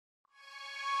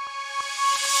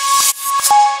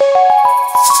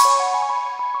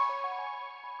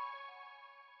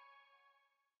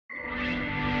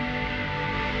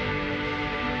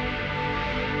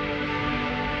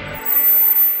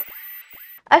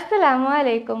Assalamu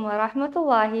alaikum wa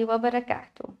rahmatullahi wa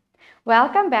barakatuh.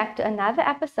 Welcome back to another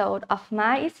episode of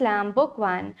My Islam Book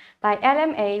 1 by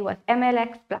LMA with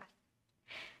MLX Plus.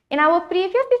 In our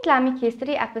previous Islamic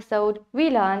history episode, we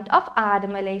learned of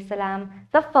Adam alayhi salam,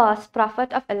 the first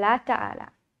prophet of Allah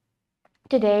Ta'ala.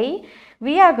 Today,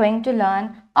 we are going to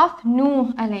learn of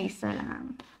Nooh alayhi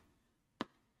salam.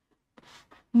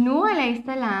 Nooh alayhi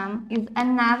salam is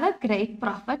another great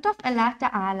prophet of Allah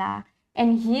Ta'ala,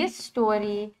 and his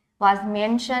story was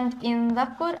mentioned in the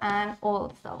Quran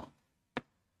also.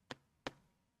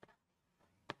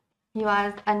 He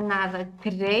was another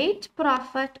great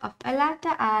prophet of Allah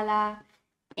Ta'ala,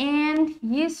 and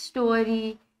his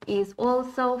story is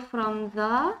also from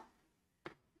the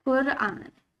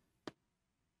Quran.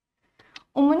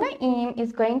 Naeem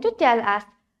is going to tell us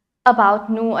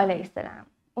about Nooh alayhi salam.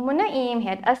 Naeem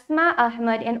had Asma,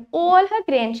 Ahmad, and all her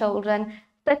grandchildren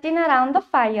sitting around the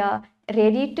fire,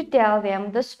 ready to tell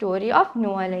them the story of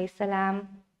Nooh alayhi salam.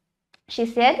 She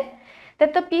said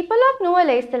that the people of Nooh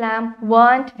alayhi salam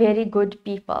weren't very good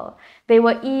people. They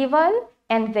were evil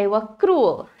and they were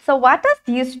cruel. So what does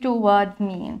these two words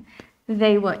mean?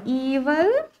 They were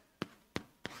evil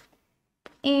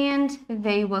and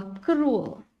they were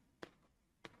cruel.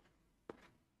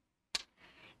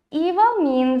 Evil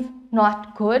means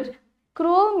not good.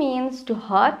 Cruel means to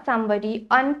hurt somebody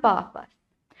on purpose.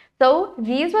 So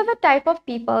these were the type of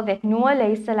people that Nooh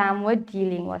alayhi salam were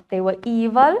dealing with. They were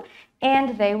evil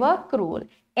and they were cruel.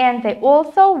 And they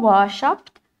also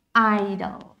worshipped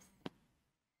idols.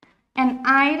 An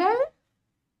idol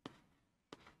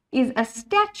is a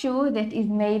statue that is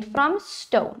made from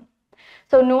stone.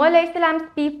 So Nooh alayhi salam's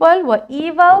people were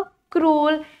evil,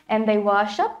 cruel, and they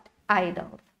worshipped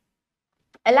idols.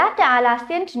 Allah Ta'ala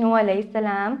sent Nooh alayhi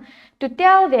salam to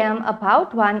tell them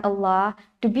about one Allah,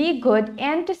 to be good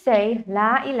and to say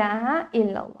La ilaha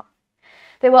illallah.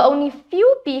 There were only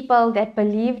few people that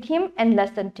believed him and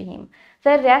listened to him.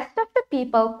 The rest of the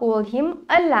people called him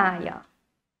a liar.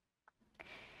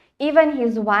 Even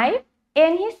his wife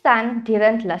and his son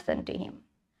didn't listen to him.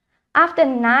 After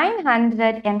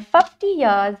 950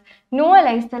 years, Nooh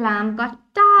alayhi salam got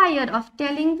tired of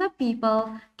telling the people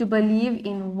to believe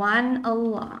in one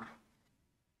Allah.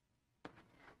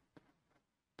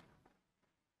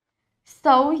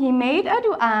 So he made a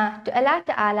dua to Allah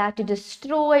Ta'ala to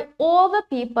destroy all the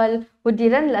people who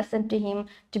didn't listen to him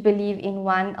to believe in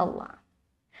one Allah.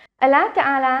 Allah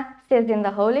Ta'ala says in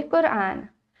the Holy Quran,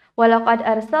 وَلَقَدْ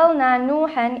أَرْسَلْنَا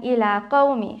نُوحًا إِلَىٰ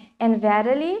قَوْمِهِ. And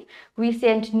verily, we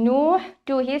sent Nooh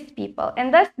to his people.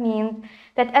 And this means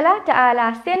that Allah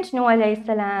Ta'ala sent Nooh alayhi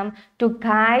salam to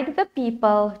guide the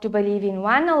people to believe in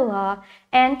one Allah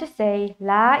and to say,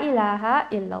 La ilaha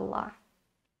illallah.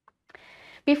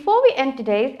 Before we end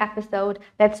today's episode,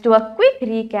 let's do a quick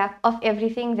recap of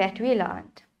everything that we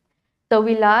learned. So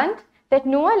we learned that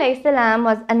Nooh alayhi salam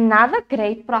was another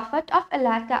great prophet of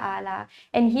Allah Ta'ala,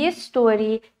 and his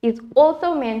story is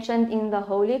also mentioned in the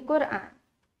Holy Quran.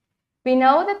 We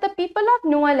know that the people of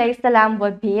Nooh alayhi salam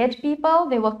were bad people,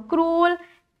 they were cruel,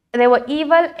 they were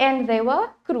evil, and they were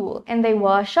cruel, and they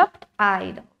worshipped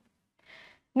idols.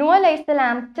 Nooh alayhi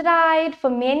salam tried for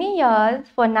many years,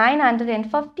 for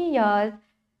 950 years,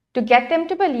 to get them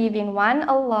to believe in one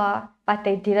Allah, but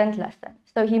they didn't listen.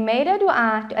 So he made a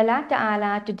dua to Allah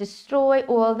Ta'ala to destroy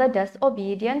all the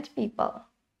disobedient people.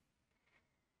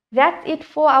 That's it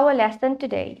for our lesson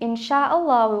today.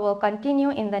 Insha'Allah, we will continue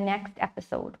in the next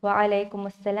episode. Wa alaikum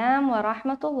assalam wa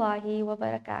rahmatullahi wa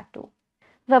barakatuh.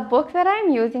 The book that I'm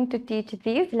using to teach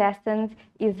these lessons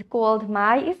is called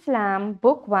My Islam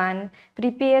Book 1,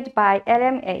 prepared by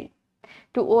LMA.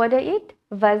 To order it,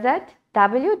 visit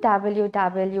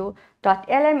www.lma.org.za.